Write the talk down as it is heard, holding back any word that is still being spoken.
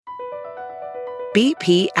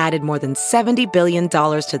BP added more than $70 billion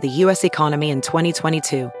to the U.S. economy in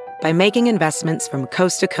 2022 by making investments from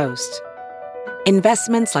coast to coast.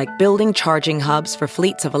 Investments like building charging hubs for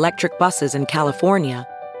fleets of electric buses in California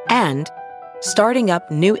and starting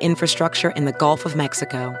up new infrastructure in the Gulf of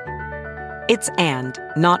Mexico. It's and,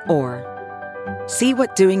 not or. See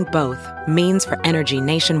what doing both means for energy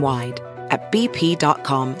nationwide at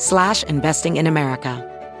bp.com/investing in America.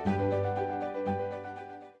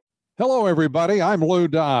 Hello, everybody. I'm Lou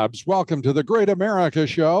Dobbs. Welcome to the Great America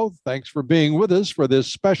Show. Thanks for being with us for this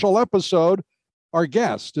special episode. Our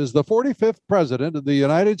guest is the 45th President of the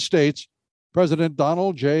United States, President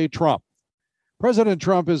Donald J. Trump. President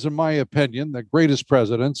Trump is, in my opinion, the greatest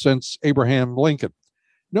president since Abraham Lincoln.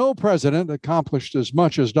 No president accomplished as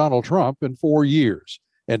much as Donald Trump in 4 years,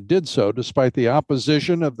 and did so despite the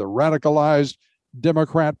opposition of the radicalized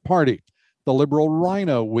Democrat Party, the liberal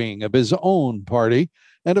rhino wing of his own party,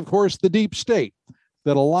 and of course the deep state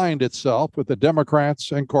that aligned itself with the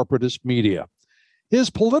Democrats and corporatist media.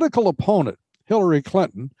 His political opponent, Hillary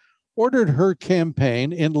Clinton, ordered her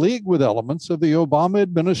campaign in league with elements of the Obama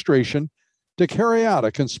administration to carry out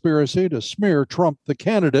a conspiracy to smear Trump the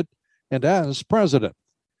candidate and as president.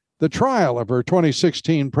 The trial of her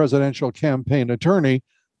 2016 presidential campaign attorney,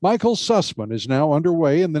 Michael Sussman, is now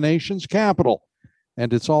underway in the nation's capital,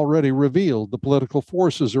 and it's already revealed the political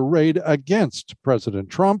forces arrayed against President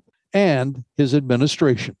Trump and his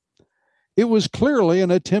administration. It was clearly an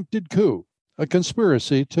attempted coup, a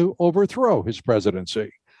conspiracy to overthrow his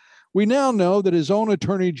presidency. We now know that his own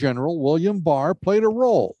Attorney General, William Barr, played a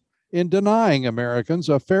role in denying Americans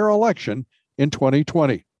a fair election in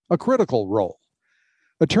 2020, a critical role.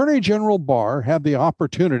 Attorney General Barr had the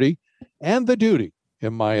opportunity and the duty,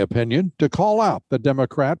 in my opinion, to call out the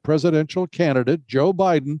Democrat presidential candidate, Joe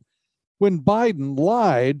Biden, when Biden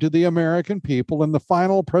lied to the American people in the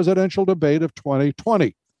final presidential debate of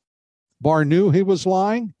 2020. Barr knew he was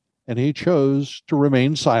lying, and he chose to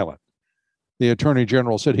remain silent. The Attorney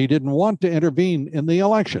General said he didn't want to intervene in the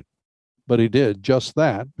election, but he did just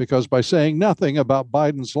that because by saying nothing about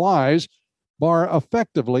Biden's lies, Barr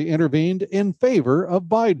effectively intervened in favor of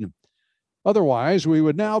Biden. Otherwise, we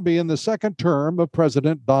would now be in the second term of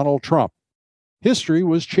President Donald Trump. History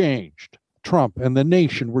was changed. Trump and the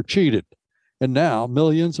nation were cheated, and now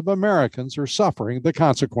millions of Americans are suffering the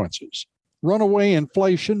consequences. Runaway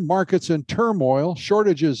inflation, markets in turmoil,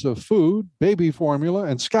 shortages of food, baby formula,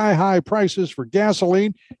 and sky-high prices for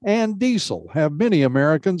gasoline and diesel have many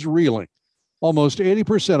Americans reeling. Almost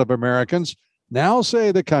 80% of Americans now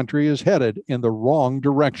say the country is headed in the wrong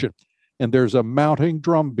direction, and there's a mounting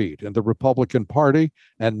drumbeat in the Republican Party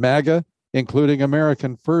and MAGA, including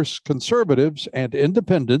American First conservatives and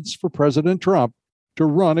independents, for President Trump to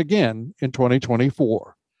run again in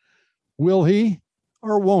 2024. Will he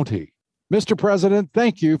or won't he? Mr. President,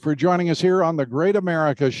 thank you for joining us here on the Great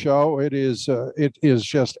America Show. It is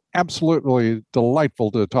just absolutely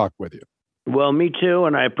delightful to talk with you. Well, me too,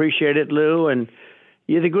 and I appreciate it, Lou. And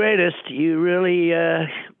you're the greatest. You really,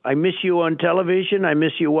 I miss you on television. I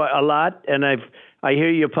miss you a lot, and I hear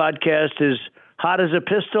your podcast is hot as a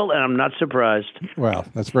pistol, and I'm not surprised. Well,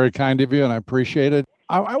 that's very kind of you, and I appreciate it.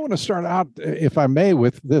 I want to start out, if I may,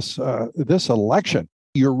 with this election.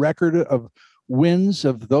 Your record of wins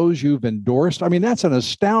of those you've endorsed. I mean, that's an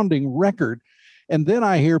astounding record. And then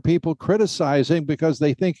I hear people criticizing because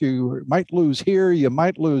they think you might lose here, you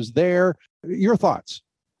might lose there. Your thoughts?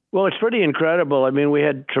 Well, it's pretty incredible. I mean, we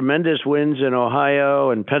had tremendous wins in Ohio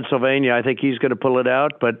and Pennsylvania. I think he's going to pull it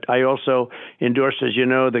out. But I also endorsed, as you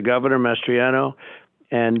know, the governor, Mastriano,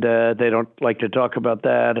 and they don't like to talk about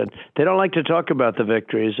that. And they don't like to talk about the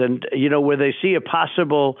victories. And, you know, where they see a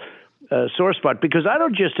possible sore spot, because I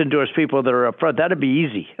don't just endorse people that are up front. That'd be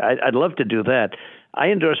easy. I'd love to do that. I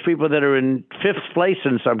endorse people that are in fifth place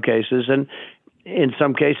in some cases, and in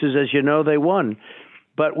some cases, as you know, they won.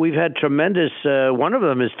 But we've had tremendous, one of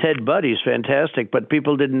them is Ted Budd. He's fantastic, but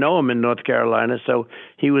people didn't know him in North Carolina, so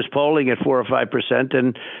he was polling at 4 or 5%,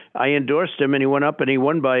 and I endorsed him, and he went up, and he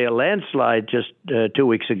won by a landslide just 2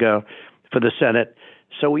 weeks ago for the Senate.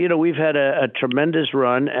 So, you know, we've had a tremendous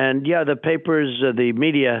run, and yeah, the papers, the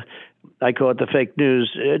media, I call it the fake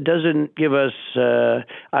news. It doesn't give us,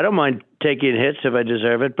 I don't mind taking hits if I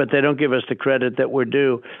deserve it, but they don't give us the credit that we're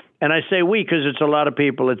due. And I say we because it's a lot of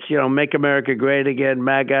people. It's, you know, Make America Great Again,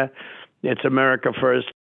 MAGA. It's America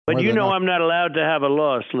First. But you know I'm not allowed to have a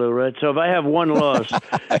loss, Lou, right? So if I have one loss,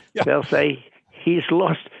 yeah, they'll say he's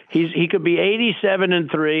lost. He could be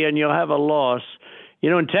 87-3, and you'll have a loss.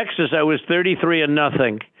 You know, in Texas, I was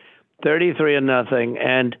 33-0.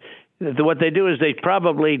 And what they do is they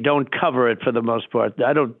probably don't cover it for the most part.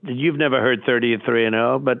 You've never heard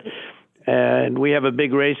 33-0, but And we have a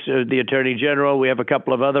big race, the Attorney General. We have a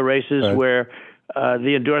couple of other races where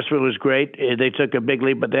the endorsement was great. They took a big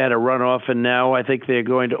leap, but they had a runoff, and now I think they're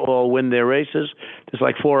going to all win their races. There's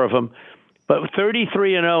like 4 of them. But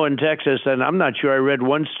 33-0 in Texas, and I'm not sure I read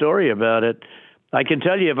one story about it. I can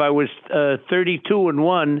tell you if I was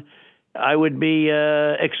 32-1, I would be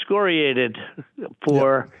excoriated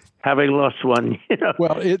for having lost one.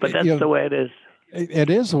 Well, but that's the way it is. It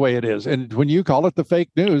is the way it is. And when you call it the fake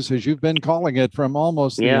news, as you've been calling it from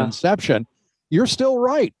almost the inception, you're still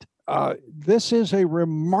right. This is a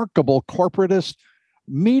remarkable corporatist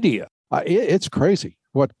media. It's crazy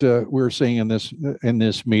what we're seeing in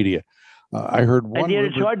this media. I heard one. And yet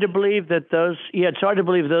it's hard to believe that it's hard to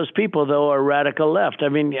believe those people, though, are radical left. I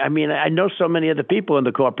mean, I know so many of the people in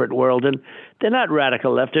the corporate world, and they're not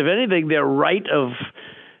radical left. If anything, they're right of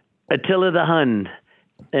Attila the Hun.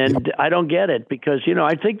 And I don't get it because,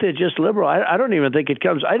 I think they're just liberal. I don't even think it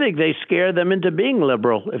comes. I think they scare them into being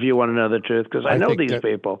liberal, if you want to know the truth, because I know these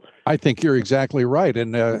people. I think you're exactly right.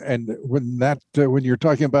 And when you're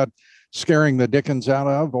talking about scaring the dickens out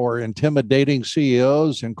of or intimidating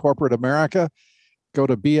CEOs in corporate America, go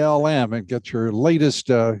to BLM and get your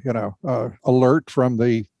latest, alert from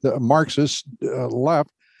the Marxist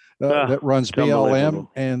left that runs BLM,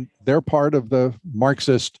 and they're part of the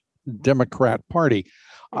Marxist Democrat Party.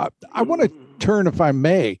 I want to turn, if I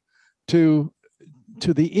may, to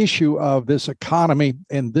the issue of this economy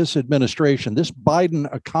and this administration, this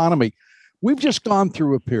Biden economy. We've just gone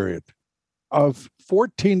through a period of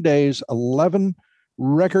 14 days, 11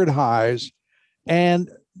 record highs, and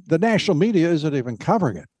the national media isn't even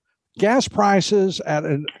covering it. Gas prices at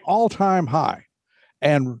an all-time high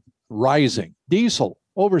and rising. Diesel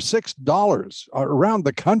over $6 around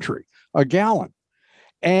the country a gallon.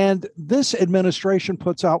 And this administration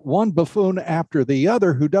puts out one buffoon after the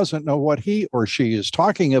other who doesn't know what he or she is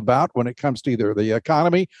talking about when it comes to either the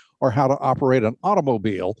economy or how to operate an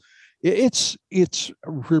automobile. It's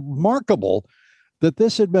remarkable that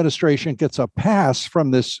this administration gets a pass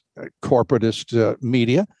from this corporatist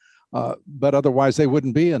media, but otherwise they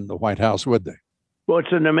wouldn't be in the White House, would they? Well,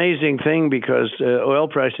 it's an amazing thing because oil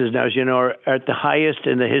prices now, as you know, are at the highest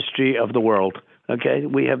in the history of the world. Okay,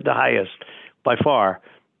 we have the highest by far.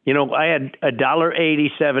 I had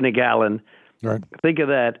 $1.87 a gallon. Right. Think of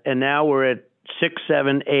that. And now we're at 6,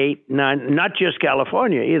 7, 8, 9. Not just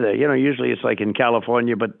California either. Usually it's like in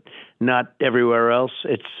California, but not everywhere else.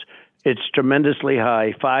 It's tremendously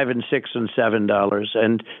high, $5 and $6 and $7,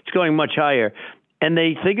 and it's going much higher. And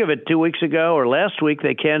they think of it 2 weeks ago or last week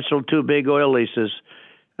they canceled 2 big oil leases.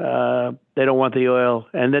 They don't want the oil,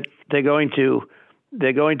 and that they're going to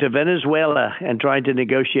Venezuela and trying to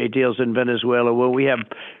negotiate deals in Venezuela, where we have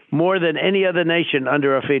more than any other nation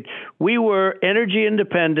under our feet. We were energy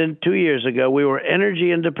independent 2 years ago. We were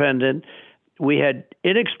energy independent. We had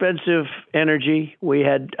inexpensive energy. We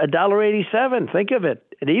had $1.87. Think of it.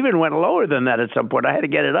 It even went lower than that at some point. I had to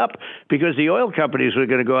get it up because the oil companies were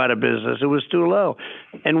going to go out of business. It was too low.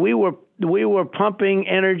 And we were pumping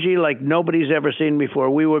energy like nobody's ever seen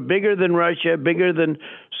before. We were bigger than Russia, bigger than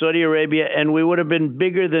Saudi Arabia, and we would have been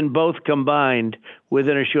bigger than both combined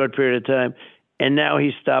within a short period of time. And now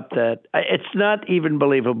he stopped that. It's not even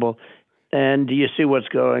believable. And you see what's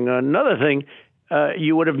going on. Another thing,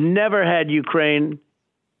 you would have never had Ukraine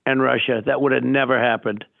and Russia. That would have never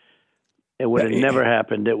happened. It would have never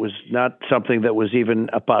happened. It was not something that was even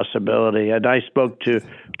a possibility. And I spoke to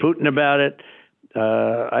Putin about it.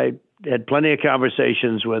 I had plenty of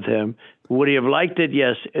conversations with him. Would he have liked it?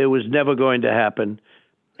 Yes. It was never going to happen.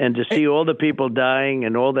 And to see all the people dying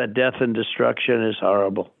and all that death and destruction is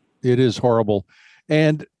horrible. It is horrible.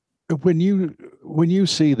 And when you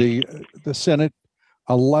see the Senate,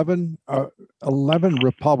 11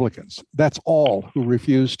 Republicans, that's all who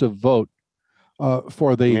refused to vote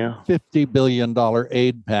for the $50 billion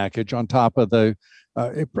aid package on top of the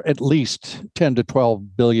at least $10 to $12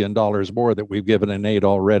 billion more that we've given in aid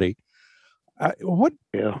already. What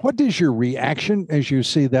is your reaction as you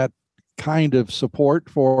see that kind of support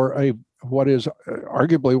for what is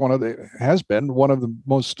arguably has been one of the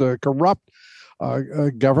most corrupt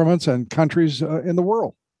governments and countries in the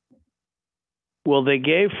world? Well, they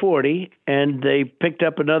gave 40, and they picked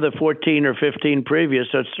up another 14 or 15 previous,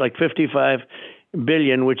 so it's like 55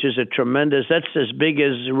 billion, which is that's as big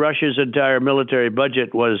as Russia's entire military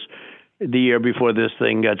budget was the year before this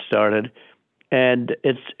thing got started. And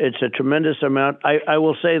it's a tremendous amount. I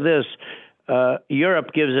will say this,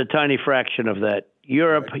 Europe gives a tiny fraction of that.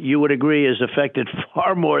 Europe, you would agree, is affected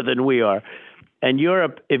far more than we are. And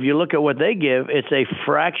Europe, if you look at what they give, it's a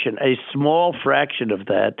small fraction of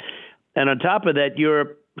that. And on top of that,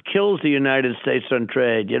 Europe kills the United States on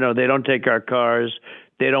trade. They don't take our cars.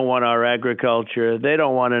 They don't want our agriculture. They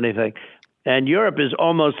don't want anything. And Europe is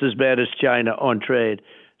almost as bad as China on trade.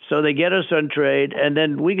 So they get us on trade, and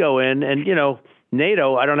then we go in, and,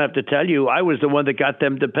 NATO, I don't have to tell you, I was the one that got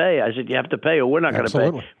them to pay. I said, you have to pay or we're not going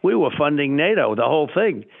to pay. We were funding NATO, the whole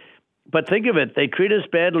thing. But think of it, they treat us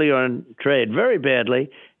badly on trade, very badly,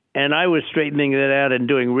 and I was straightening it out and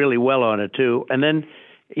doing really well on it, too. And then,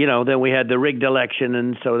 then we had the rigged election,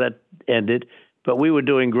 and so that ended. But we were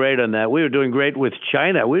doing great on that. We were doing great with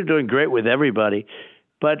China. We were doing great with everybody.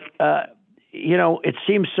 But, it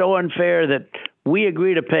seems so unfair that we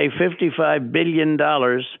agree to pay $55 billion,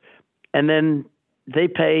 and then they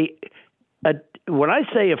pay, when I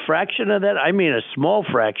say a fraction of that, I mean a small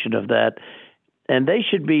fraction of that. And they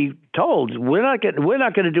should be told, we're not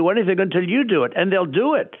going to do anything until you do it. And they'll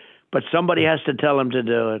do it. But somebody has to tell them to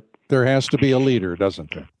do it. There has to be a leader,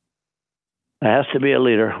 doesn't there? There has to be a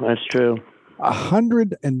leader. That's true.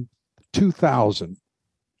 102,000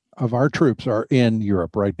 of our troops are in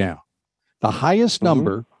Europe right now. The highest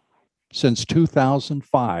number since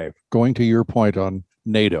 2005, going to your point on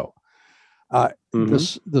NATO.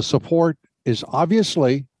 The support is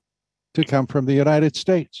obviously to come from the United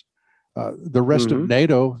States. The rest of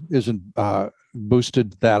NATO isn't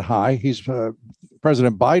boosted that high.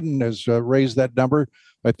 President Biden has raised that number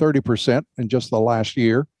by 30% in just the last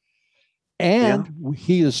year. And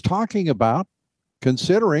he is talking about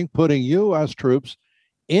considering putting U.S. troops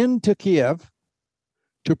into Kiev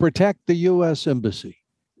to protect the U.S. embassy.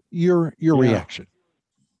 Your reaction?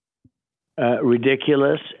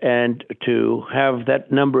 Ridiculous. And to have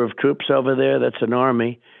that number of troops over there, that's an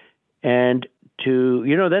army. And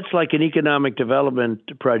that's like an economic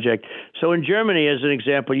development project. So in Germany, as an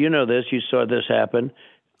example, you saw this happen.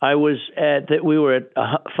 We were at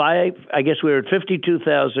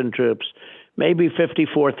 52,000 troops, maybe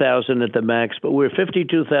 54,000 at the max, but we were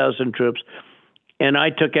 52,000 troops, and I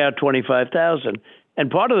took out 25,000. And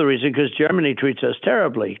part of the reason, because Germany treats us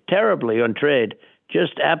terribly, terribly on trade,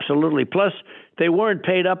 just absolutely. Plus, they weren't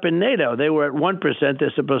paid up in NATO. They were at 1%. They're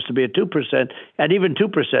supposed to be at 2%, and even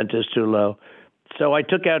 2% is too low. So I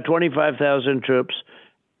took out 25,000 troops,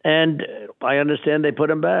 and I understand they put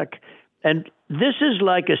them back. And this is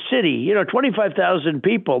like a city, 25,000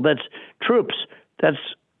 people, that's troops. That's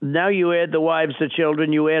now you add the wives, the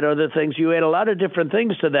children, you add other things. You add a lot of different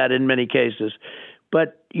things to that in many cases.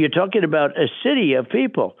 But you're talking about a city of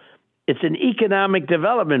people. It's an economic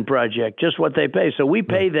development project, just what they pay. So we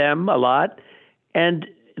pay them a lot, and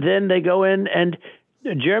then they go in, and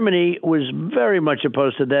Germany was very much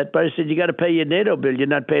opposed to that. But I said, you got to pay your NATO bill. You're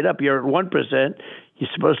not paid up. You're at 1%. You're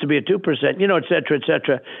supposed to be at 2%, et cetera, et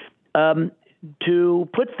cetera. To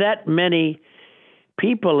put that many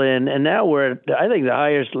people in, and now we're at, I think, the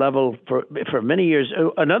highest level for many years.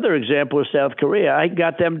 Another example is South Korea. I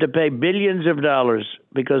got them to pay billions of dollars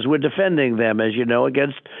because we're defending them, as you know,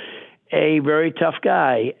 against a very tough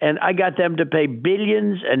guy. And I got them to pay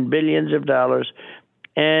billions and billions of dollars.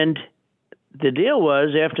 And the deal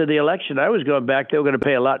was, after the election, I was going back, they were going to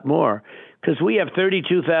pay a lot more because we have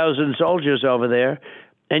 32,000 soldiers over there.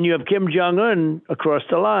 And you have Kim Jong-un across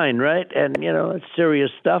the line, right? And, it's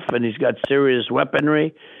serious stuff, and he's got serious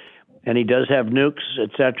weaponry, and he does have nukes,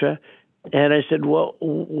 et cetera. And I said, well,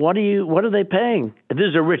 what are they paying? This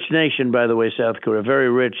is a rich nation, by the way, South Korea, very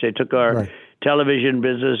rich. They took our television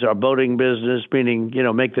business, our boating business, meaning,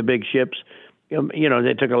 make the big ships.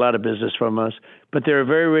 They took a lot of business from us. But they're a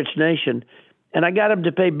very rich nation. And I got them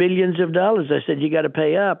to pay billions of dollars. I said, you got to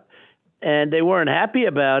pay up. And they weren't happy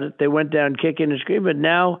about it. They went down kicking and screaming. But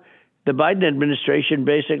now the Biden administration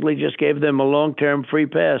basically just gave them a long-term free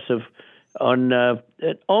pass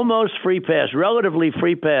almost free pass, relatively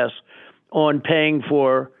free pass on paying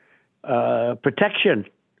for protection.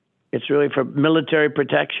 It's really for military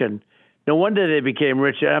protection. No wonder they became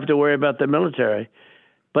rich. They don't have to worry about the military.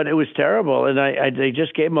 But it was terrible. And they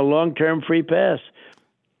just gave them a long-term free pass.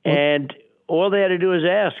 And all they had to do is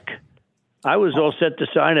ask. I was all set to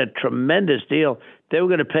sign a tremendous deal. They were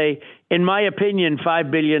going to pay, in my opinion, $5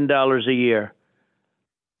 billion a year.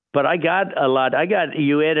 But I got a lot.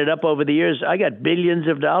 You add it up over the years, I got billions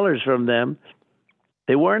of dollars from them.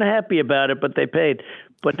 They weren't happy about it, but they paid.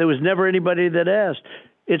 But there was never anybody that asked.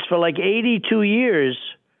 It's for like 82 years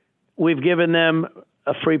we've given them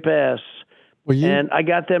a free pass. And I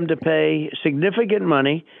got them to pay significant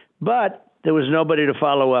money, but there was nobody to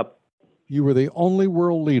follow up. You were the only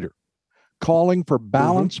world leader calling for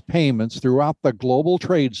balanced payments throughout the global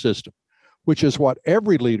trade system, which is what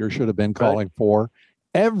every leader should have been calling for.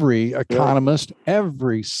 Every economist,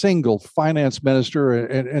 every single finance minister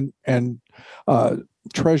and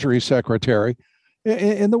Treasury secretary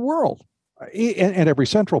in the world, and every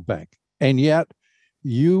central bank. And yet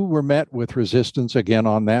you were met with resistance again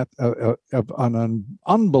on that, on an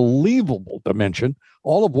unbelievable dimension.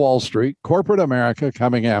 All of Wall Street, corporate America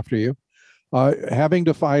coming after you, having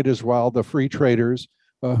to fight as well the free traders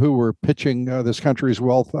who were pitching this country's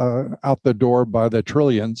wealth out the door by the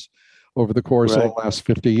trillions over the course of the last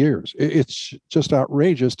 50 years. It's just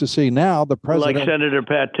outrageous to see now the president. Like Senator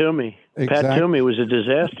Pat Toomey. Exactly. Pat Toomey was a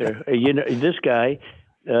disaster. This guy,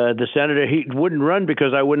 the senator, he wouldn't run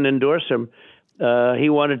because I wouldn't endorse him. He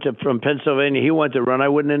wanted to, from Pennsylvania, he wanted to run. I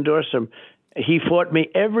wouldn't endorse him. He fought me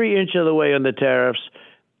every inch of the way on the tariffs.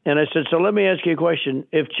 And I said, so let me ask you a question.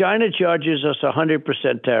 If China charges us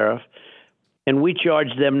 100% tariff and we charge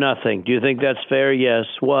them nothing, do you think that's fair? Yes.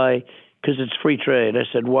 Why? Because it's free trade. I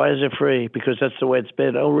said, why is it free? Because that's the way it's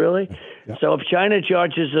been. Oh, really? Yeah. So if China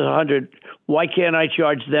charges 100, why can't I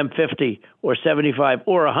charge them 50 or 75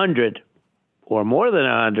 or 100 or more than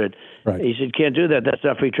 100? Right. He said, can't do that. That's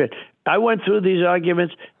not free trade. I went through these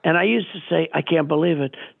arguments, and I used to say, I can't believe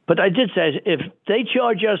it. But I did say, if they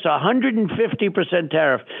charge us 150%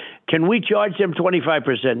 tariff, can we charge them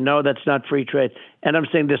 25%? No, that's not free trade. And I'm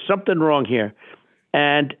saying there's something wrong here.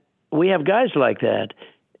 And we have guys like that,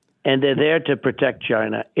 and they're there to protect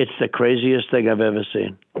China. It's the craziest thing I've ever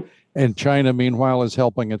seen. And China, meanwhile, is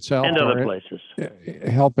helping itself. And other places.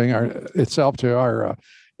 Helping itself to our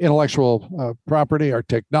intellectual property, our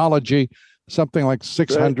technology, something like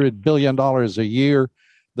 $600 billion a year.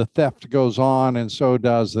 The theft goes on, and so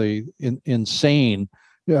does the insane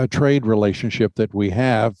trade relationship that we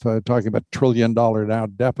have, talking about $1 trillion now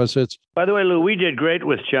deficits. By the way, Lou, we did great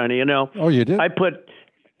with China, you know. Oh, you did? I put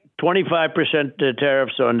 25%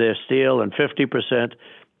 tariffs on their steel and 50%,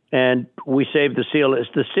 and we saved the steel.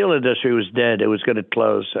 The steel industry was dead. It was going to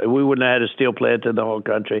close. We wouldn't have had a steel plant in the whole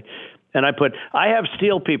country. And I have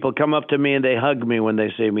steel people come up to me and they hug me when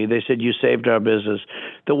they see me. They said, you saved our business.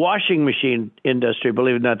 The washing machine industry,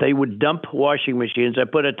 believe it or not, they would dump washing machines. I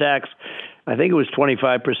put a tax, I think it was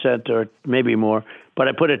 25% or maybe more, but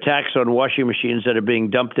I put a tax on washing machines that are being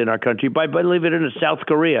dumped in our country by, believe it or not, South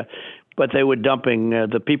Korea. But they were dumping,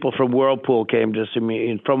 the people from Whirlpool came to see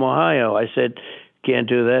me from Ohio. I said, can't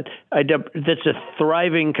do that. That's a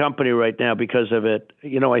thriving company right now because of it.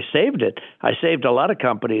 You know, I saved it. I saved a lot of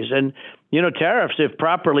companies. And, you know, tariffs, if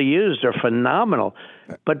properly used, are phenomenal.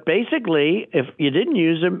 But basically, if you didn't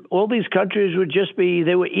use them, all these countries would just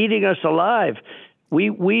they were eating us alive.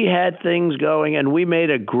 We had things going, and we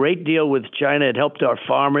made a great deal with China. It helped our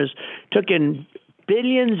farmers, took in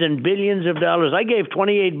billions and billions of dollars. I gave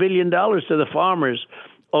 $28 billion to the farmers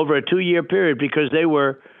over a 2-year period because they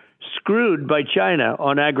were screwed by China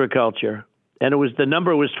on agriculture, and the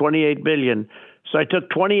number was 28 billion. So I took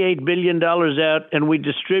 $28 billion out, and we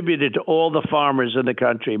distributed to all the farmers in the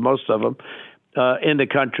country, most of them in the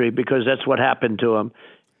country, because that's what happened to them.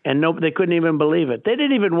 And they couldn't even believe it. They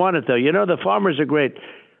didn't even want it, though. You know, the farmers are great.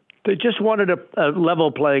 They just wanted a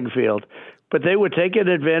level playing field, but they were taken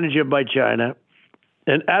advantage of by China.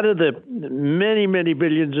 And out of the many, many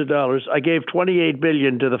billions of dollars, I gave $28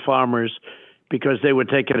 billion to the farmers because they were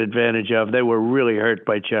taken advantage of. They were really hurt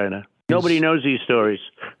by China. Nobody knows these stories.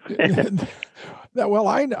 Well,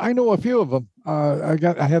 I know a few of them. I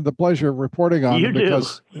had the pleasure of reporting on them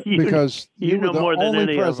because you were the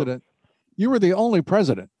only president. You were the only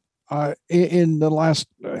president in the last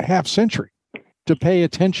half century to pay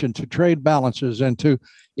attention to trade balances and to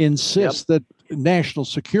insist that national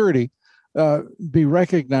security be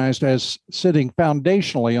recognized as sitting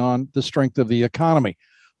foundationally on the strength of the economy.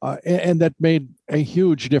 And that made a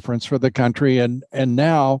huge difference for the country. And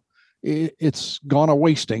now it's gone a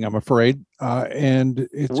wasting, I'm afraid. And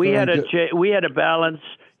we had a balance.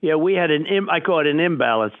 Yeah, we had I call it an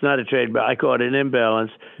imbalance, not a trade, but I call it an imbalance.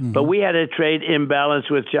 Mm-hmm. But we had a trade imbalance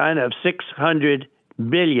with China of $600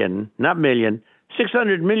 billion, not million.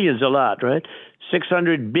 600 million is a lot, right?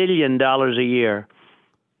 $600 billion a year,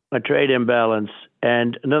 a trade imbalance.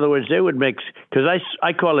 And in other words, they would make, because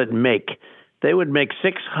I call it make. They would make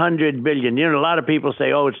 $600 billion. You know, a lot of people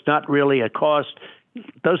say, oh, it's not really a cost.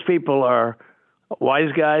 Those people are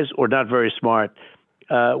wise guys or not very smart.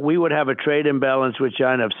 We would have a trade imbalance with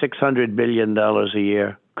China of $600 billion a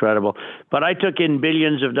year. Incredible. But I took in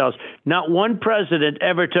billions of dollars. Not one president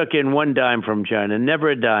ever took in one dime from China. Never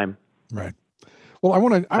a dime. Right. Well, I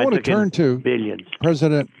want to turn to billions.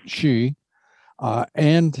 President Xi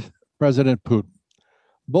and President Putin.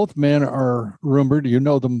 Both men are rumored, you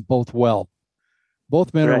know them both well.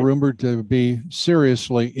 Both men are rumored to be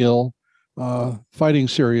seriously ill, fighting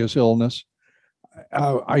serious illness.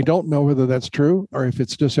 I don't know whether that's true or if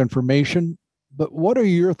it's disinformation, but what are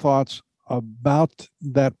your thoughts about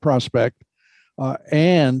that prospect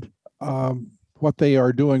and what they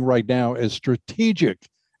are doing right now as strategic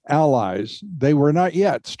allies. They were not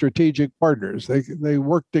yet strategic partners. They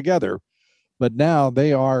worked together, but now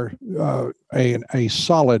they are a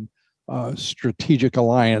solid strategic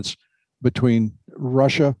alliance between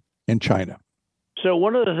Russia and China. So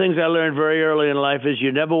one of the things I learned very early in life is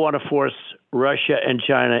you never want to force Russia and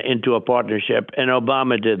China into a partnership. And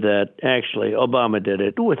Obama did that. Actually, Obama did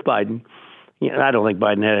it with Biden. I don't think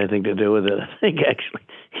Biden had anything to do with it. I think actually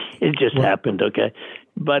it just happened. Okay.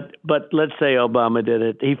 But let's say Obama did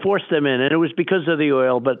it. He forced them in, and it was because of the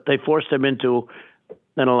oil, but they forced them into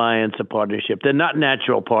an alliance, a partnership. They're not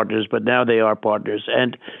natural partners, but now they are partners.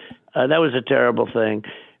 And that was a terrible thing.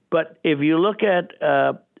 But if you look at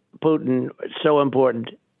Putin, it's so important.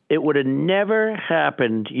 It would have never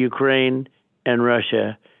happened, Ukraine and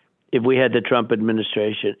Russia, if we had the Trump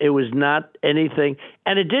administration. It was not anything,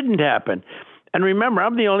 and it didn't happen. And remember,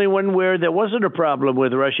 I'm the only one where there wasn't a problem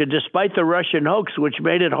with Russia, despite the Russian hoax, which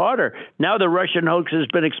made it harder. Now the Russian hoax has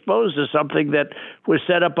been exposed as something that was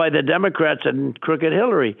set up by the Democrats and crooked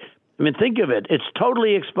Hillary. I mean, think of it. It's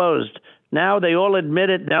totally exposed. Now they all admit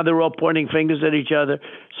it. Now they're all pointing fingers at each other.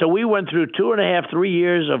 So we went through 2.5, 3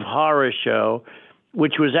 years of horror show,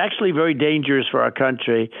 which was actually very dangerous for our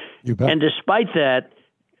country. And despite that,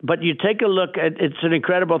 but you take a look at, it's an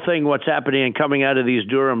incredible thing what's happening and coming out of these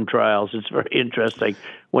Durham trials. It's very interesting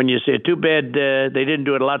when you see it. Too bad they didn't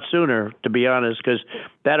do it a lot sooner, to be honest, because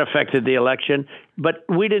that affected the election. But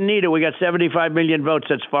we didn't need it. We got 75 million votes.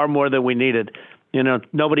 That's far more than we needed. You know,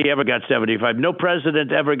 nobody ever got 75. No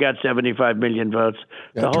president ever got 75 million votes.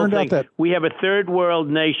 Yeah, the whole thing, we have a third world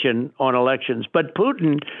nation on elections. But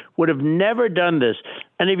Putin would have never done this.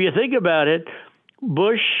 And if you think about it,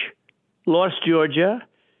 Bush lost Georgia.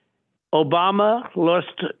 Obama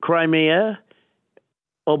lost Crimea.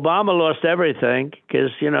 Obama lost everything because,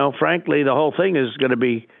 frankly, the whole thing is going to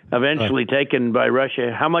be eventually taken by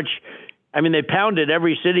Russia. How much? I mean, they pounded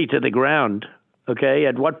every city to the ground. Okay.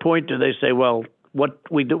 At what point do they say, well, what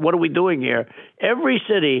are we doing here? Every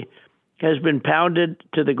city has been pounded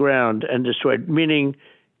to the ground and destroyed, meaning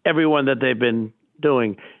everyone that they've been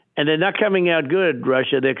doing. And they're not coming out good,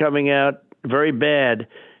 Russia. They're coming out very bad.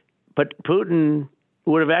 But Putin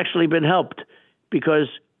would have actually been helped because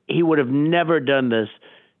he would have never done this.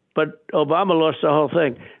 But Obama lost the whole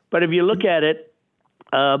thing. But if you look at it,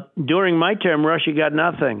 during my term, Russia got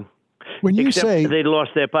nothing. When you say they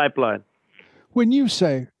lost their pipeline. When you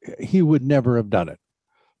say he would never have done it,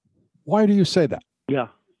 why do you say that? Yeah,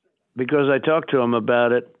 because I talked to him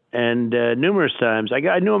about it, and numerous times.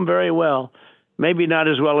 I knew him very well. Maybe not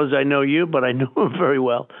as well as I know you, but I knew him very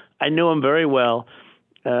well.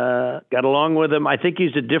 Got along with him. I think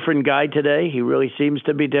he's a different guy today. He really seems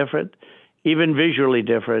to be different, even visually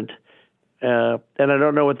different. And I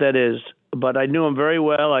don't know what that is, but I knew him very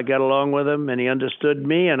well. I got along with him, and he understood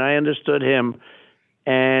me, and I understood him.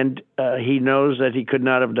 And he knows that he could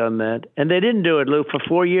not have done that. And they didn't do it, Lou. For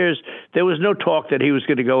 4 years, there was no talk that he was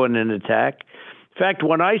going to go in and attack. In fact,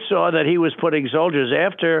 when I saw that he was putting soldiers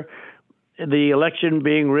after the election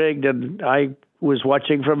being rigged, and I was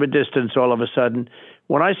watching from a distance all of a sudden,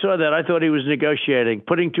 when I saw that, I thought he was negotiating,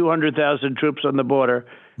 putting 200,000 troops on the border.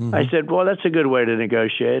 Mm-hmm. I said, well, that's a good way to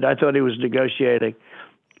negotiate. I thought he was negotiating.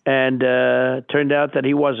 And turned out that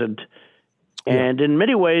he wasn't. And in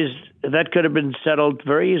many ways, that could have been settled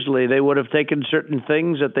very easily. They would have taken certain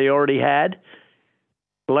things that they already had,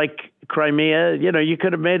 like Crimea. You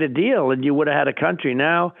could have made a deal and you would have had a country.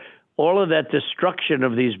 Now, all of that destruction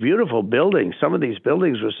of these beautiful buildings, some of these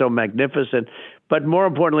buildings were so magnificent, but more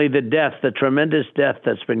importantly, the tremendous death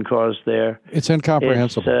that's been caused there. It's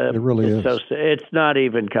incomprehensible. It really is. It's not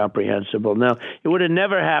even comprehensible. No, it would have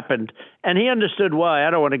never happened. And he understood why. I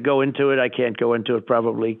don't want to go into it. I can't go into it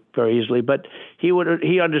probably very easily, but he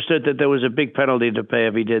understood that there was a big penalty to pay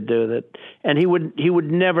if he did do that. And he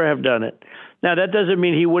would never have done it. Now, that doesn't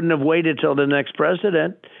mean he wouldn't have waited till the next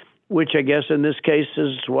president, which I guess in this case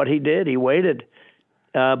is what he did. He waited.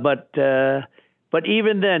 But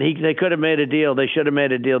even then, they could have made a deal. They should have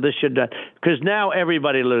made a deal. This should not. Because now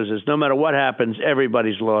everybody loses. No matter what happens,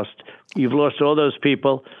 everybody's lost. You've lost all those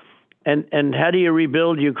people. And how do you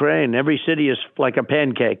rebuild Ukraine? Every city is like a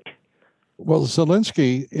pancake. Well,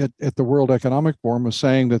 Zelensky at the World Economic Forum was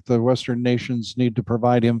saying that the Western nations need to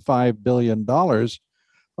provide him $5 billion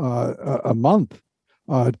a month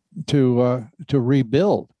to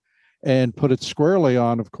rebuild. And put it squarely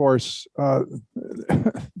on, of course,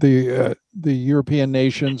 the European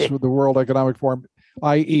nations with the World Economic Forum,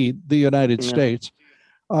 i.e., the United States.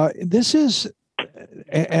 This is,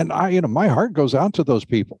 and my heart goes out to those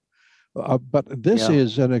people. But this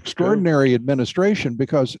is an extraordinary administration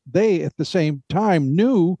because they, at the same time,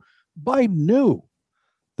 Biden knew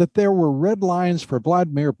that there were red lines for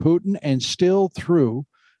Vladimir Putin, and still through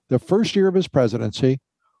the first year of his presidency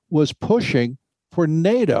was pushing for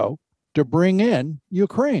NATO to bring in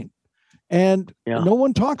Ukraine. And no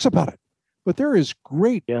one talks about it. But there is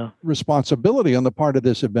great responsibility on the part of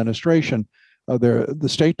this administration. The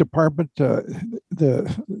State Department,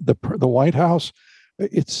 the White House,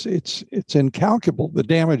 it's incalculable the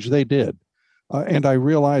damage they did. And I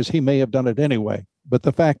realize he may have done it anyway. But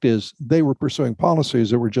the fact is, they were pursuing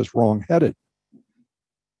policies that were just wrong-headed.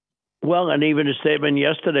 Well, and even a statement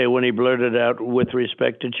yesterday when he blurted out with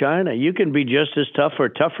respect to China, you can be just as tough or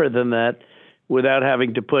tougher than that without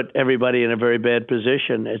having to put everybody in a very bad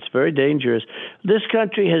position. It's very dangerous. This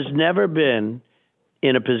country has never been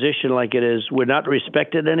in a position like it is. We're not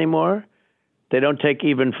respected anymore. They don't take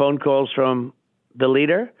even phone calls from the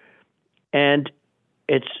leader. And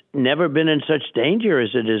it's never been in such danger as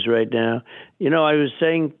it is right now. You know, I was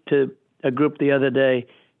saying to a group the other day,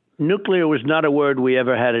 nuclear was not a word we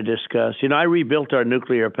ever had to discuss. You know, I rebuilt our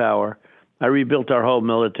nuclear power. I rebuilt our whole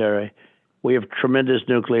military. We have tremendous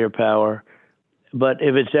nuclear power. But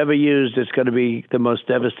if it's ever used, it's going to be the most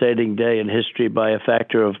devastating day in history by a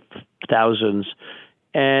factor of thousands.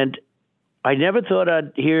 And I never thought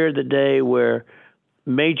I'd hear the day where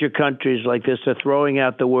major countries like this are throwing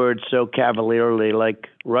out the word so cavalierly, like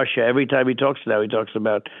Russia. Every time he talks about, he talks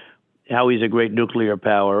about how he's a great nuclear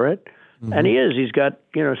power, right? Mm-hmm. And he is. He's got,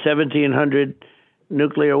 1,700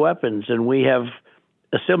 nuclear weapons, and we have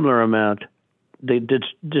a similar amount. The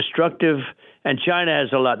destructive, and China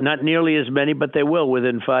has a lot, not nearly as many, but they will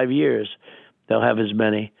within 5 years. They'll have as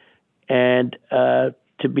many. And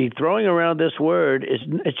to be throwing around this word,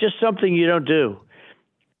 it's just something you don't do.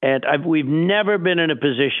 And we've never been in a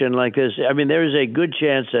position like this. I mean, there is a good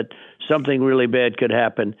chance that something really bad could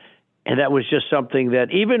happen. And that was just something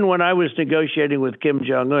that even when I was negotiating with Kim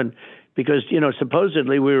Jong-un, because,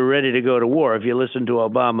 supposedly we were ready to go to war. If you listen to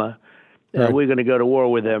Obama, right. We're going to go to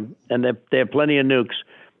war with them. And they have plenty of nukes.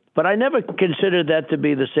 But I never considered that to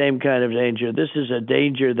be the same kind of danger. This is a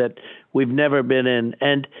danger that we've never been in.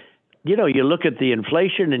 And, you look at the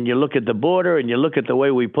inflation and you look at the border and you look at the way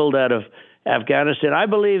we pulled out of Afghanistan. I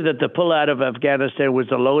believe that the pull out of Afghanistan was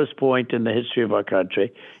the lowest point in the history of our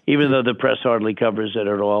country, even though the press hardly covers it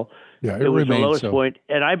at all. Yeah, it was the lowest point.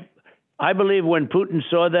 And I believe when Putin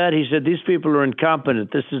saw that, he said, these people are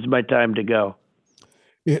incompetent. This is my time to go.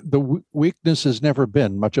 The weakness has never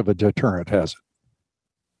been much of a deterrent, has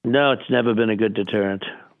it? No, it's never been a good deterrent.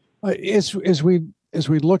 As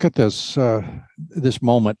we look at this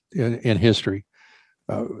moment in history,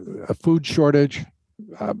 a food shortage,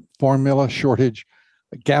 formula shortage,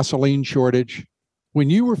 a gasoline shortage. When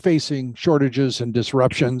you were facing shortages and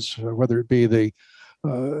disruptions, whether it be the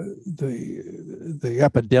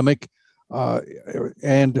epidemic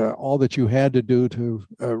and all that you had to do to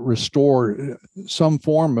restore some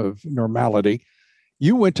form of normality,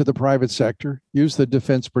 you went to the private sector, used the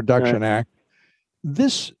Defense Production Act.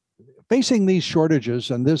 Facing these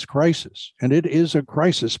shortages and this crisis, and it is a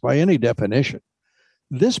crisis by any definition,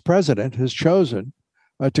 this president has chosen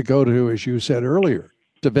to go to, as you said earlier,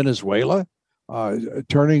 to Venezuela,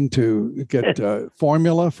 turning to get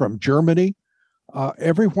formula from Germany,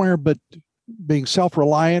 everywhere but being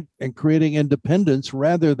self-reliant and creating independence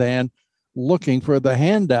rather than looking for the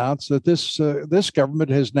handouts that this government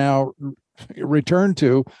has now returned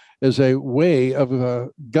to as a way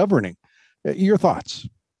of governing. Your thoughts?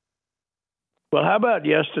 Well, how about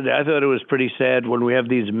yesterday? I thought it was pretty sad when we have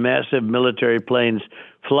these massive military planes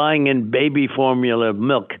flying in baby formula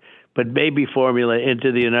milk, but baby formula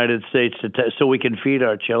into the United States so we can feed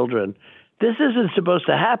our children. This isn't supposed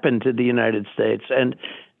to happen to the United States, and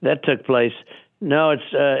that took place. No,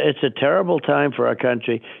 it's a terrible time for our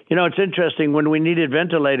country. It's interesting. When we needed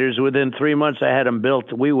ventilators, within 3 months, I had them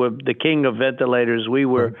built. We were the king of ventilators. We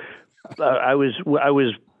were. I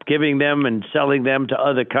was giving them and selling them to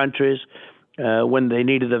other countries. When they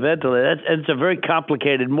needed the ventilator. It's a very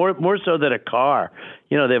complicated, more so than a car.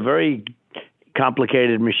 They're very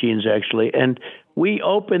complicated machines, actually. And we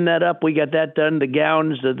opened that up. We got that done, the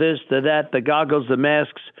gowns, the this, the that, the goggles, the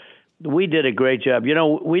masks. We did a great job.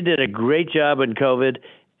 We did a great job in COVID,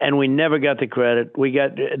 and we never got the credit. We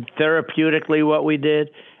got therapeutically what we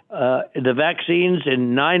did. The vaccines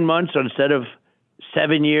in 9 months instead of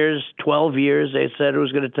 7 years, 12 years, they said it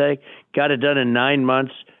was going to take. Got it done in 9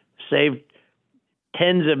 months, saved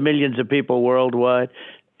tens of millions of people worldwide.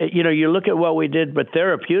 you look at what we did, but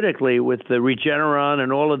therapeutically with the Regeneron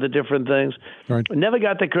and all of the different things, Right. never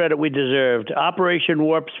got the credit we deserved. Operation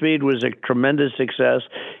Warp Speed was a tremendous success,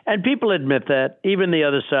 and people admit that. Even the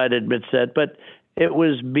other side admits that, but it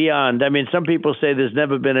was beyond. I mean, some people say there's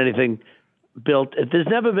never been anything built. There's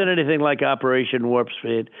never been anything like Operation Warp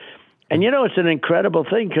Speed. And, it's an incredible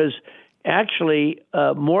thing because actually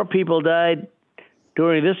more people died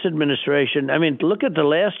during this administration. I mean, look at the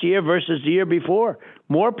last year versus the year before.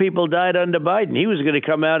 More people died under Biden. He was going to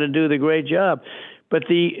come out and do the great job. But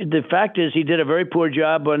the fact is he did a very poor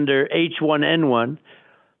job under H1N1.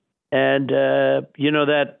 And,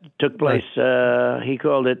 that took place. He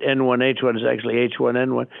called it N1H1. It's actually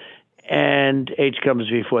H1N1. And H comes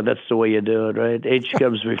before. That's the way you do it, right? H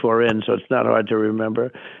comes before N, so it's not hard to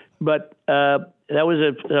remember. But that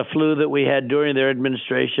was a flu that we had during their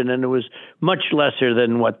administration, and it was much lesser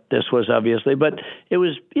than what this was, obviously. But it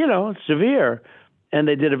was, severe, and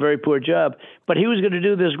they did a very poor job. But he was going to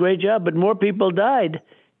do this great job, but more people died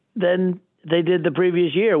than they did the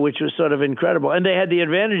previous year, which was sort of incredible. And they had the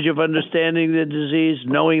advantage of understanding the disease,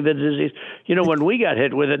 knowing the disease. When we got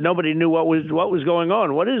hit with it, nobody knew what was going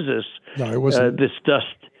on. What is this? No, it wasn't. This dust.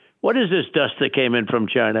 What is this dust that came in from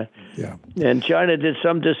China? Yeah. And China did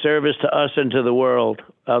some disservice to us and to the world.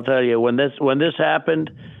 I'll tell you, when this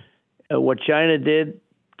happened, what China did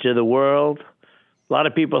to the world, a lot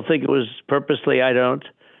of people think it was purposely. I don't.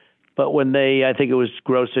 But I think it was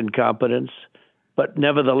gross incompetence. But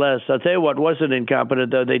nevertheless, I'll tell you what wasn't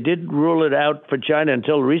incompetent, though. They did rule it out for China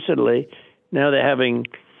until recently. Now they're having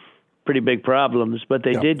pretty big problems. But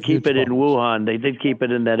they did keep it in Wuhan. They did keep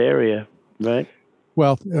it in that area, right?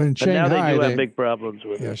 Well, in Shanghai, now they do have big problems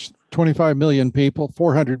with it. Yes, 25 million people,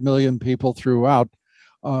 400 million people throughout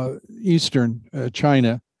eastern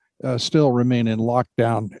China still remain in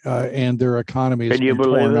lockdown, and their economy is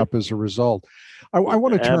torn up as a result. I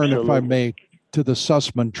want to turn, if I may, to the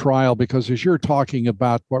Sussman trial, because as you're talking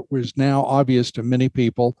about what was now obvious to many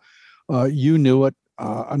people, you knew it,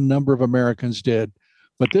 a number of Americans did,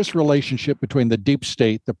 but this relationship between the deep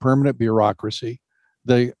state, the permanent bureaucracy,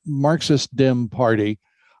 the Marxist Dem Party,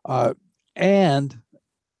 and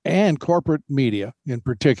corporate media in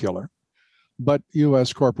particular, but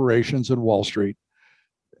U.S. corporations and Wall Street.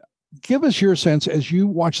 Give us your sense as you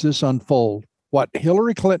watch this unfold, what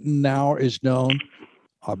Hillary Clinton now is known,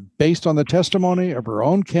 based on the testimony of her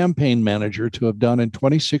own campaign manager, to have done in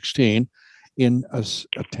 2016 in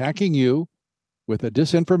attacking you with a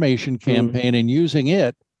disinformation campaign and using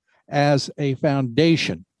it as a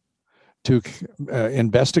foundation to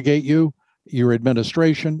investigate you, your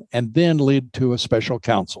administration, and then lead to a special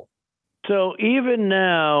counsel. So even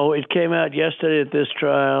now, it came out yesterday at this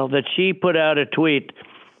trial that she put out a tweet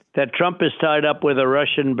that Trump is tied up with a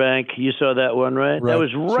Russian bank. You saw that one, right? That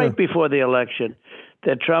was right before the election,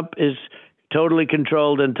 that Trump is totally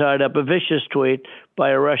controlled and tied up, a vicious tweet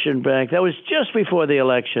by a Russian bank. That was just before the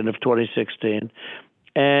election of 2016.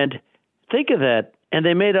 And think of that. And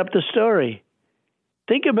they made up the story.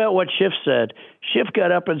 Think about what Schiff said. Schiff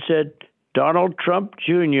got up and said, Donald Trump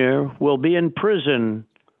Jr. will be in prison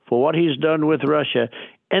for what he's done with Russia.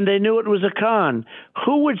 And they knew it was a con.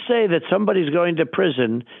 Who would say that somebody's going to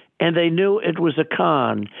prison and they knew it was a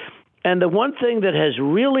con? And the one thing that has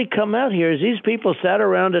really come out here is these people sat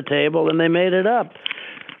around a table and they made it up.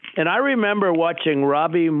 And I remember watching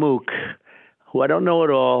Robbie Mook, who I don't know at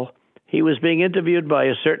all. He was being interviewed by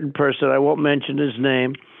a certain person. I won't mention his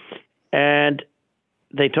name. And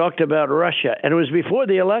they talked about Russia. And it was before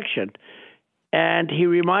the election. And he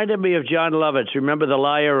reminded me of John Lovitz. Remember the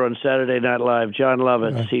liar on Saturday Night Live? John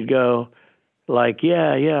Lovitz. Yeah. He'd go like,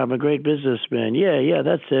 yeah, I'm a great businessman. Yeah,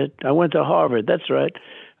 that's it. I went to Harvard. That's right.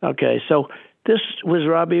 Okay, so this was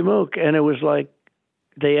Robbie Mook, and it was like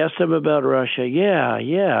they asked him about Russia. Yeah,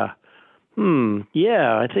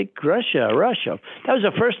 I think Russia. That was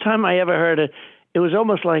the first time I ever heard it. It was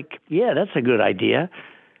almost like, yeah, that's a good idea.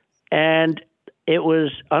 And it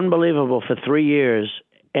was unbelievable for 3 years.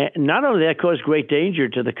 And not only that, caused great danger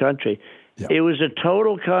to the country. Yeah. It was a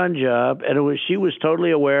total con job, and she was totally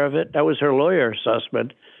aware of it. That was her lawyer,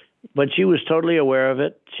 Sussman, but she was totally aware of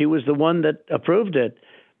it. She was the one that approved it.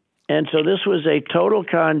 And so this was a total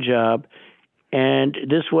con job, and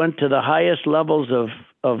this went to the highest levels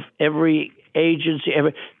of every agency.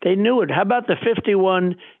 They knew it. How about the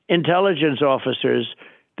 51 intelligence officers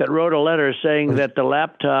that wrote a letter saying that the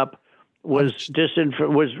laptop was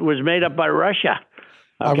made up by Russia?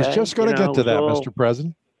 Okay? I was just going to get to that, Mr.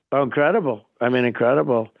 President. Oh, incredible. I mean,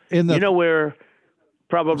 incredible. We're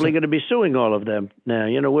probably going to be suing all of them now.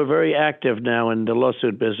 We're very active now in the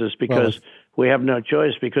lawsuit business because we have no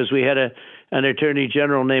choice, because we had an attorney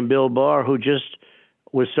general named Bill Barr who just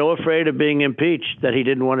was so afraid of being impeached that he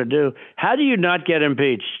didn't want to do. How do you not get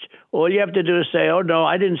impeached? All you have to do is say, oh, no,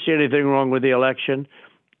 I didn't see anything wrong with the election.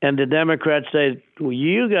 And the Democrats say, well,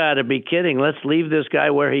 you got to be kidding. Let's leave this guy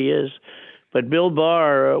where he is. But Bill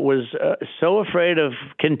Barr was so afraid of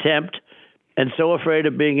contempt and so afraid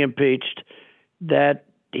of being impeached that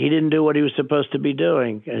he didn't do what he was supposed to be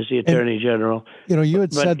doing as the Attorney General. You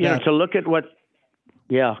had said that. To look at what,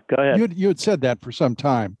 yeah, go ahead. You had said that for some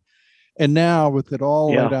time. And now with it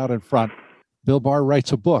all laid out in front, Bill Barr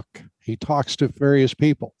writes a book. He talks to various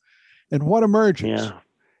people. And what emerges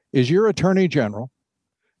is your Attorney General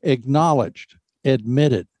acknowledged,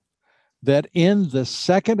 admitted that in the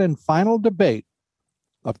second and final debate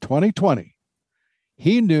of 2020,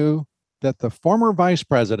 he knew that the former vice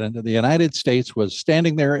president of the United States was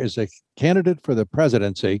standing there as a candidate for the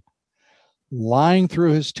presidency, lying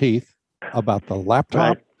through his teeth about the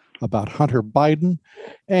laptop, about Hunter Biden,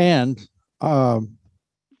 and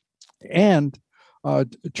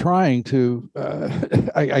trying to,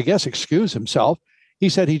 I guess, excuse himself. He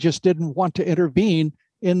said he just didn't want to intervene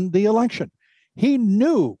in the election. He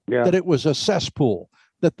knew that it was a cesspool,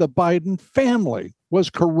 that the Biden family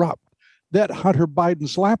was corrupt, that Hunter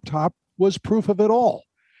Biden's laptop was proof of it all.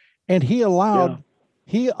 And he allowed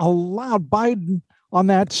Biden on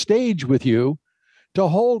that stage with you to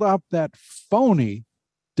hold up that phony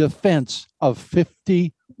defense of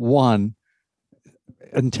 51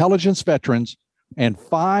 intelligence veterans and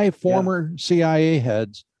 5 former CIA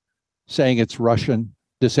heads saying it's Russian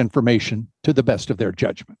disinformation to the best of their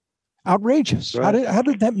judgment. Outrageous. Right. How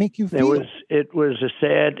did that make you feel? It was a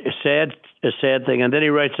sad thing. And then he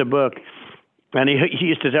writes a book, and he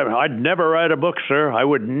used to tell me, "I'd never write a book, sir. I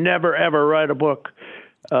would never ever write a book."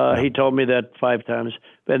 He told me that 5 times.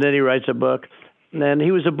 And then he writes a book, and then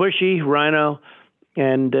he was a bushy rhino,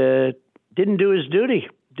 and didn't do his duty.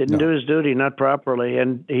 Do his duty, not properly,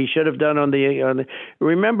 and he should have done on the.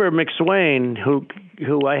 Remember McSwain,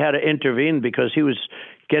 who I had to intervene because he was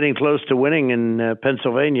getting close to winning in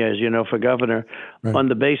Pennsylvania, as you know, for governor, on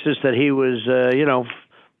the basis that he was,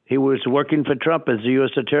 he was working for Trump as the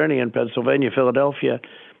U.S. attorney in Pennsylvania, Philadelphia,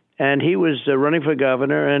 and he was running for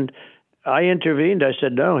governor. And I intervened. I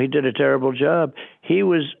said, no, he did a terrible job. He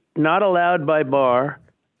was not allowed by Barr,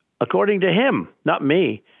 according to him, not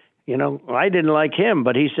me. I didn't like him,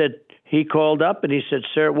 but he said he called up and he said,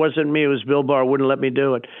 "Sir, it wasn't me. It was Bill Barr. Wouldn't let me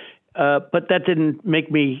do it." But that didn't make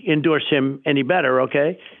me endorse him any better,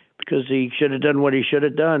 okay? Because he should have done what he should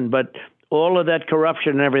have done. But all of that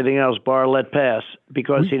corruption and everything else, Barr let pass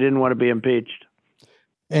because he didn't want to be impeached.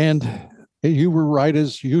 And you were right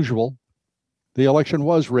as usual. The election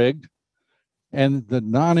was rigged, and the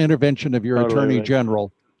non-intervention of your Attorney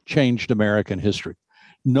General changed American history.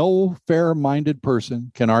 No fair-minded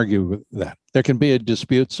person can argue with that. There can be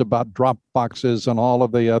disputes about drop boxes and all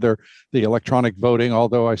of the electronic voting,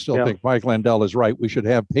 although I still think Mike Lindell is right. We should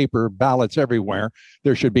have paper ballots everywhere.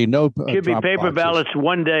 There should be no should be paper boxes. Ballots,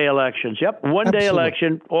 one-day elections. Yep, one-day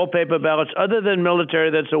election, all paper ballots, other than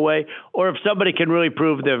military that's away, or if somebody can really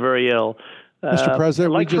prove they're very ill. Mr.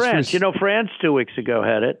 President, like France. France 2 weeks ago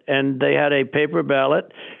had it, and they had a paper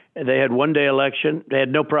ballot. They had one-day election. They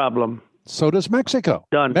had no problem. So does Mexico.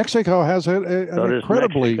 Done. Mexico has an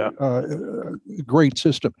incredibly great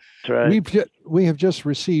system. That's right. We have just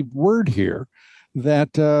received word here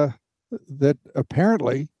that that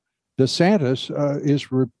apparently DeSantis is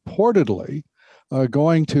reportedly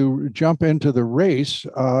going to jump into the race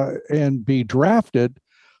and be drafted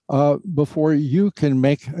before you can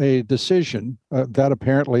make a decision. That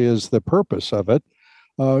apparently is the purpose of it.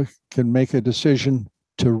 Can make a decision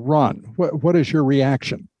to run. What is your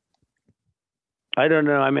reaction? I don't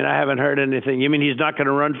know. I mean, I haven't heard anything. You mean he's not going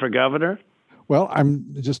to run for governor? Well, I'm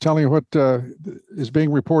just telling you what is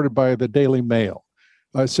being reported by the Daily Mail.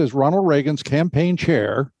 It says Ronald Reagan's campaign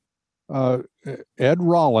chair, Ed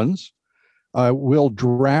Rollins, will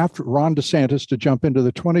draft Ron DeSantis to jump into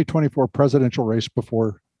the 2024 presidential race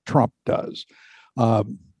before Trump does.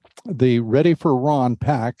 The Ready for Ron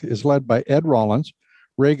PAC is led by Ed Rollins,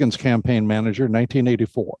 Reagan's campaign manager in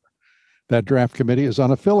 1984. That draft committee is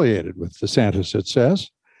unaffiliated with DeSantis, it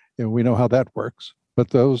says, and we know how that works.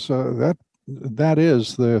 But those that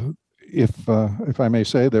is the, if I may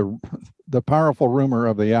say, the powerful rumor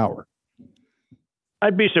of the hour.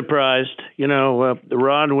 I'd be surprised.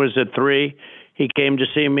 Ron was at 3. He came to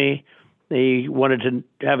see me. He wanted to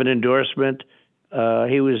have an endorsement.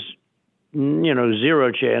 He was,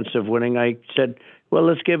 0 chance of winning. I said, well,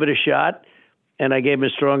 let's give it a shot. And I gave him a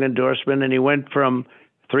strong endorsement, and he went from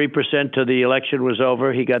 3% till the election was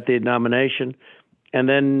over. He got the nomination. And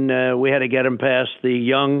then we had to get him past the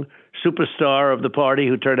young superstar of the party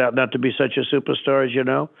who turned out not to be such a superstar, as you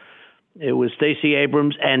know. It was Stacey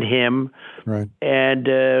Abrams and him, right? And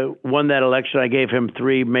won that election. I gave him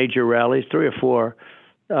 3 major rallies, 3 or 4.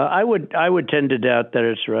 I would tend to doubt that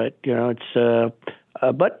it's right. It's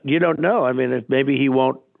but you don't know. I mean, maybe he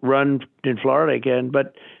won't run in Florida again,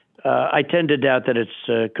 but I tend to doubt that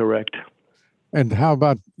it's correct. And how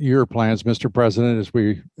about your plans, Mr. President, as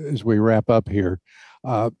we wrap up here?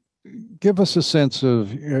 Give us a sense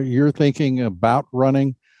of your thinking about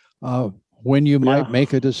running, when you might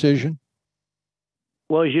make a decision.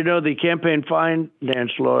 Well, as you know, the campaign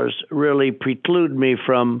finance laws really preclude me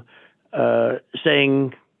from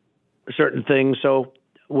saying certain things, so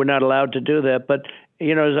we're not allowed to do that. But,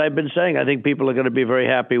 as I've been saying, I think people are going to be very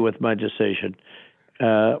happy with my decision.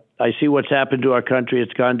 I see what's happened to our country.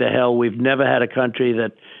 It's gone to hell. We've never had a country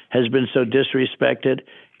that has been so disrespected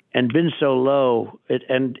and been so low.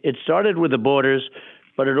 It started with the borders,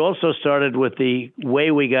 but it also started with the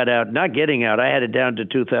way we got out. Not getting out. I had it down to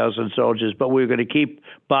 2,000 soldiers, but we were going to keep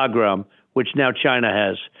Bagram, which now China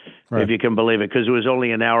has, right, if you can believe it, because it was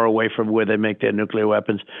only an hour away from where they make their nuclear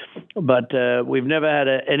weapons. But we've never had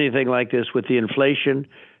anything like this with the inflation,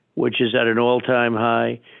 which is at an all-time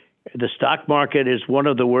high. The stock market is one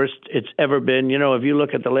of the worst it's ever been. If you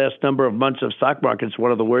look at the last number of months of stock market, it's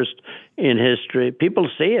one of the worst in history. People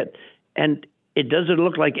see it, and it doesn't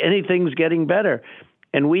look like anything's getting better.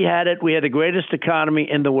 And we had it. We had the greatest economy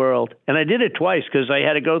in the world. And I did it twice because I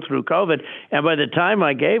had to go through COVID. And by the time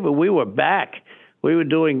I gave it, we were back. We were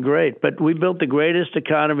doing great. But we built the greatest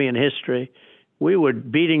economy in history. We were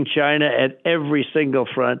beating China at every single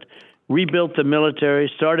front, rebuilt the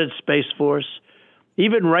military, started Space Force,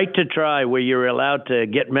 even Right to Try, where you're allowed to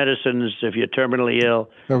get medicines if you're terminally ill.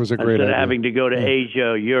 That was a great idea. Instead of having to go to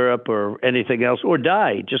Asia, Europe, or anything else, or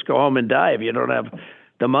die. Just go home and die if you don't have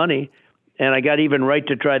the money. And I got even Right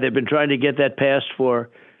to Try. They've been trying to get that passed for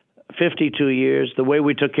 52 years. The way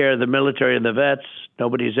we took care of the military and the vets,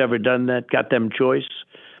 nobody's ever done that. Got them choice.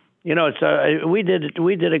 We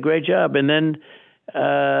did a great job. And then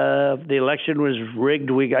the election was rigged.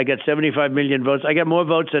 I got 75 million votes. I got more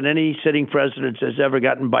votes than any sitting president has ever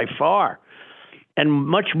gotten by far, and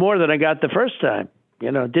much more than I got the first time.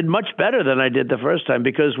 Did much better than I did the first time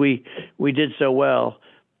because we did so well.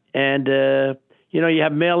 And you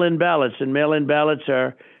have mail-in ballots, and mail-in ballots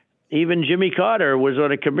are, even Jimmy Carter was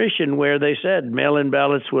on a commission where they said mail-in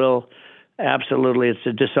ballots will, absolutely, it's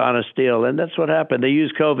a dishonest deal. And that's what happened. They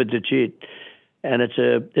used COVID to cheat. And it's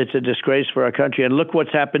a disgrace for our country. And look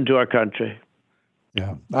what's happened to our country.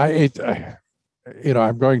 Yeah.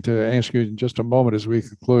 I'm going to ask you in just a moment as we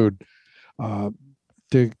conclude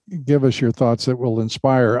to give us your thoughts that will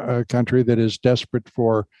inspire a country that is desperate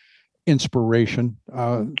for inspiration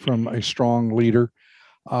from a strong leader.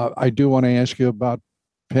 I do want to ask you about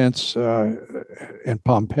Pence and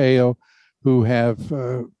Pompeo, who have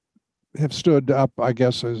stood up, I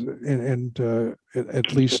guess, and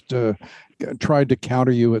at least tried to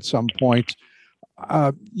counter you at some point.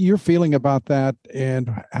 Your feeling about that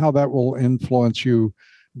and how that will influence you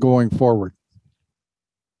going forward?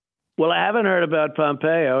 Well, I haven't heard about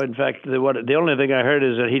Pompeo. In fact, the only thing I heard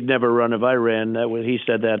is that he'd never run if I ran. He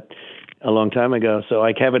said that a long time ago, so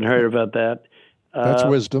I haven't heard about that. That's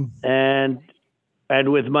wisdom. And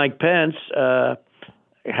with Mike Pence, I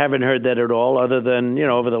haven't heard that at all, other than,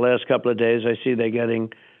 over the last couple of days, I see they're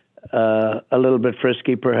getting a little bit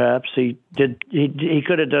frisky, perhaps. He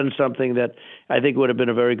could have done something that I think would have been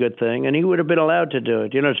a very good thing, and he would have been allowed to do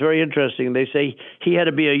it. It's very interesting. They say he had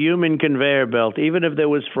to be a human conveyor belt, even if there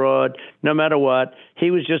was fraud, no matter what.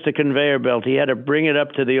 He was just a conveyor belt. He had to bring it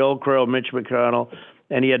up to the old crow, Mitch McConnell,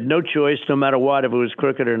 and he had no choice, no matter what, if it was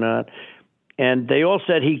crooked or not. And they all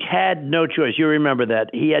said he had no choice. You remember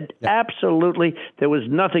that. He had absolutely, there was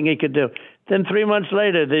nothing he could do. Then 3 months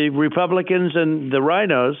later, the Republicans and the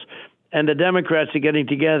rhinos and the Democrats are getting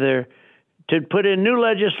together to put in new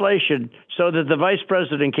legislation so that the vice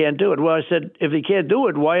president can't do it. Well, I said, if he can't do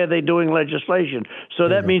it, why are they doing legislation? So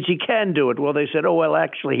that means he can do it. Well, they said, oh, well,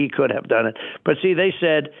 actually, he could have done it. But see, they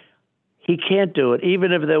said he can't do it,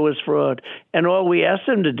 even if there was fraud. And all we asked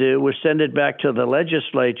him to do was send it back to the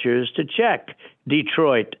legislatures to check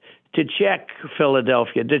Detroit, to check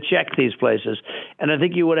Philadelphia, to check these places. And I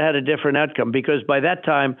think you would have had a different outcome, because by that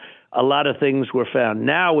time, a lot of things were found.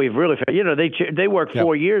 Now we've really found, they worked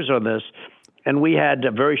 4 years on this, and we had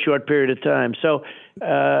a very short period of time. So,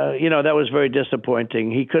 that was very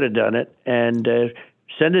disappointing. He could have done it and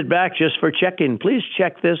send it back just for checking. Please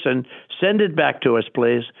check this and send it back to us,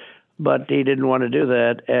 please. But he didn't want to do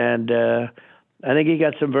that. And I think he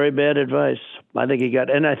got some very bad advice.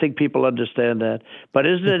 And I think people understand that. But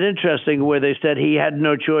isn't it interesting where they said he had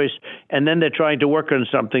no choice, and then they're trying to work on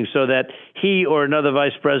something so that he or another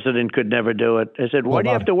vice president could never do it? I said, why do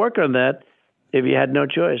you have to work on that if you had no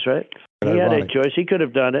choice, right? He had a choice. He could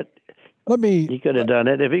have done it. He could have done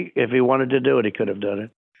it. If he wanted to do it, he could have done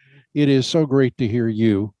it. It is so great to hear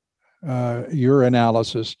your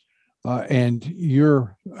analysis and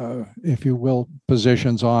your, if you will,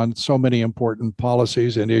 positions on so many important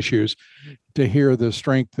policies and issues, to hear the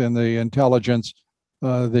strength and the intelligence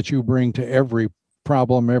that you bring to every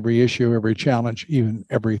problem, every issue, every challenge, even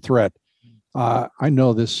every threat. I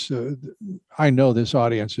know this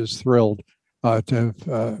audience is thrilled to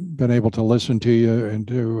have been able to listen to you and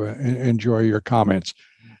to enjoy your comments.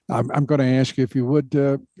 I'm going to ask you if you would,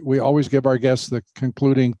 we always give our guests the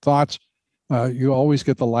concluding thoughts. You always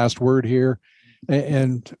get the last word here,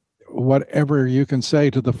 and whatever you can say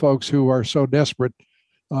to the folks who are so desperate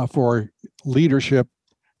for leadership,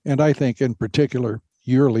 and I think in particular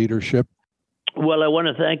your leadership. Well, I want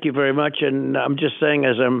to thank you very much, and I'm just saying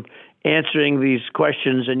as I'm answering these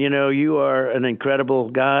questions, and you are an incredible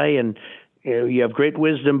guy, and you have great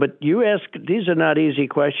wisdom, but you ask, these are not easy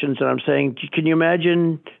questions, and I'm saying, can you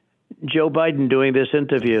imagine Joe Biden doing this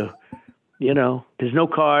interview? There's no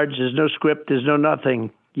cards, there's no script, there's no nothing.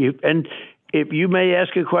 And if you may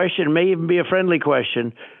ask a question, it may even be a friendly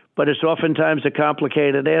question, but it's oftentimes a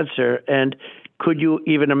complicated answer. And could you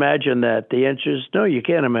even imagine that? The answer is no, you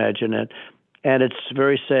can't imagine it. And it's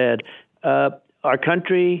very sad. Our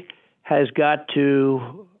country has got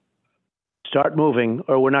to start moving,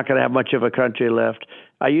 or we're not going to have much of a country left.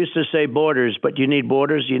 I used to say borders, but you need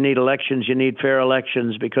borders, you need elections, you need fair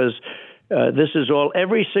elections, because this is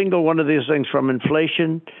every single one of these things, from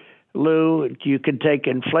inflation, Lou, you can take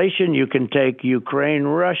inflation, you can take Ukraine,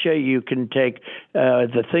 Russia, you can take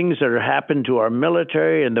the things that have happened to our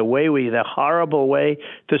military and the horrible way,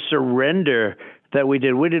 the surrender that we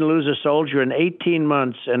did. We didn't lose a soldier in 18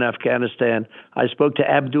 months in Afghanistan. I spoke to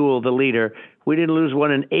Abdul, the leader. We didn't lose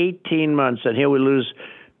one in 18 months, and here we lose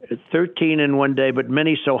 13 in one day, but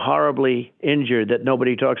many so horribly injured that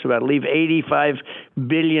nobody talks about. Leave $85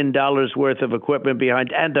 billion worth of equipment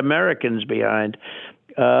behind, and Americans behind.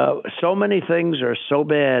 So many things are so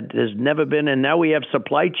bad. There's never been, and now we have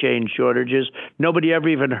supply chain shortages. Nobody ever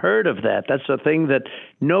even heard of that. That's a thing that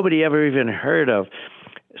nobody ever even heard of.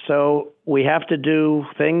 So we have to do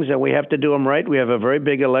things, and we have to do them right. We have a very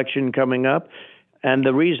big election coming up. And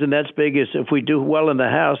the reason that's big is if we do well in the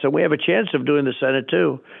House, and we have a chance of doing the Senate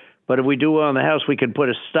too, but if we do well in the House, we can put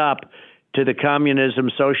a stop to the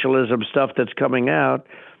communism, socialism stuff that's coming out.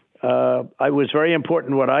 I was very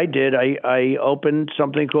important what I did. I opened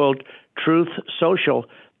something called Truth Social,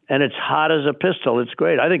 and it's hot as a pistol. It's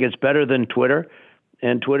great. I think it's better than Twitter,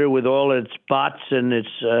 and Twitter with all its bots and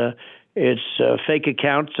its fake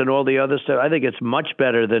accounts and all the other stuff. I think it's much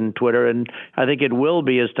better than Twitter, and I think it will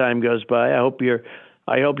be as time goes by. I hope your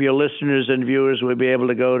listeners and viewers will be able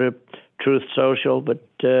to go to Truth Social. But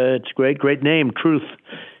it's great name, Truth,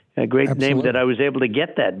 a great Absolutely. Name that I was able to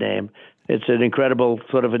get that name. It's an incredible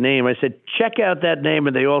sort of a name. I said, check out that name,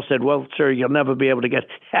 and they all said, well, sir, you'll never be able to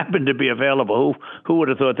happen to be available. Who would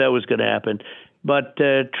have thought that was going to happen? But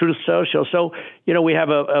Truth Social. So, we have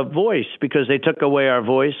a voice because they took away our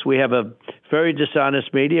voice. We have a very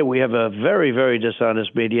dishonest media. We have a very, very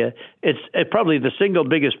dishonest media. It's probably the single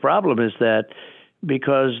biggest problem is that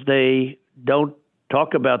because they don't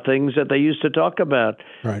talk about things that they used to talk about.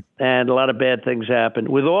 Right. And a lot of bad things happen.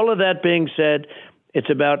 With all of that being said, it's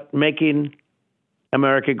about making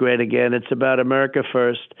America great again. It's about America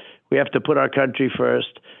first. We have to put our country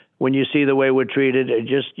first. When you see the way we're treated,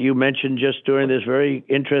 you mentioned just during this very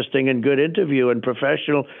interesting and good interview and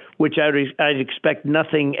professional, which I'd expect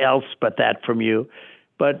nothing else but that from you.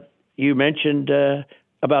 But you mentioned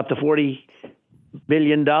about the $40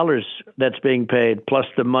 billion that's being paid, plus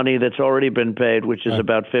the money that's already been paid, which is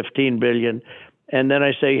about $15 billion. And then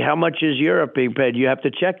I say, how much is Europe being paid? You have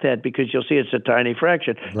to check that because you'll see it's a tiny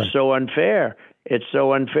fraction. Right. So unfair. It's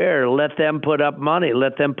so unfair. Let them put up money.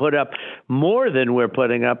 Let them put up more than we're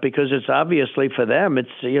putting up because it's obviously for them. It's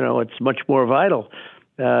much more vital.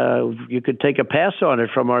 You could take a pass on it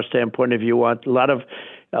from our standpoint if you want. A lot of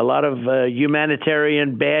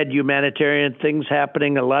bad humanitarian things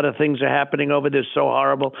happening. A lot of things are happening over there so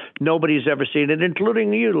horrible. Nobody's ever seen it,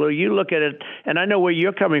 including you, Lou. You look at it, and I know where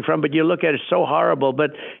you're coming from, but you look at it so horrible.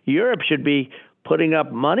 But Europe should be putting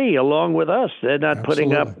up money along with us. They're not Absolutely.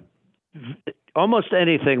 putting up almost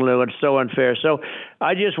anything, Lou. It's so unfair. So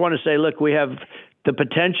I just want to say, look, we have the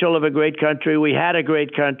potential of a great country. We had a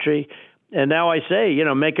great country. And now I say,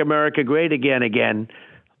 make America great again.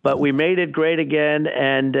 But we made it great again,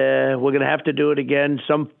 and we're going to have to do it again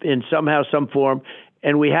somehow, some form.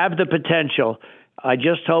 And we have the potential. I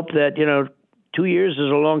just hope that, 2 years is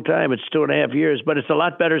a long time. It's 2.5 years, but it's a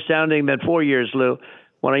lot better sounding than 4 years, Lou.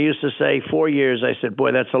 When I used to say 4 years, I said,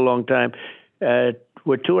 boy, that's a long time.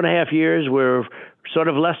 We're 2.5 years. We're sort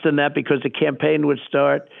of less than that because the campaign would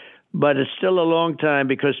start. But it's still a long time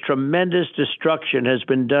because tremendous destruction has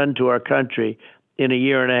been done to our country in a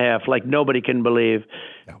year and a half, like nobody can believe.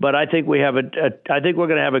 Yeah. But I think I think we're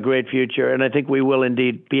going to have a great future, and I think we will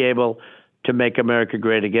indeed be able to make America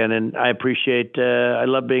great again. And I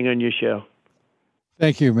love being on your show.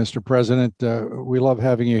 Thank you, Mr. President. We love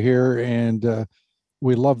having you here, and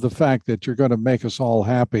we love the fact that you're going to make us all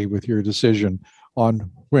happy with your decision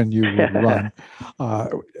on when you would run. I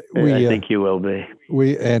think you will be.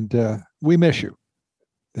 We miss you.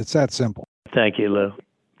 It's that simple. Thank you, Lou.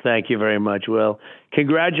 Thank you very much. Well,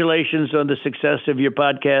 congratulations on the success of your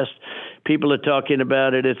podcast. People are talking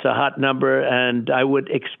about it. It's a hot number, and I would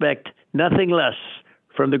expect nothing less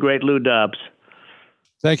from the great Lou Dobbs.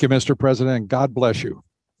 Thank you, Mr. President. God bless you.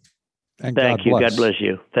 And Thank you. God bless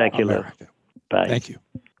you. Thank you, Lou. Bye. Thank you.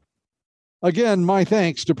 Again, my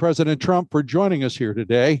thanks to President Trump for joining us here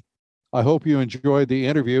today. I hope you enjoyed the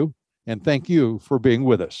interview, and thank you for being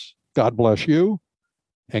with us. God bless you,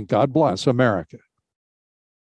 and God bless America.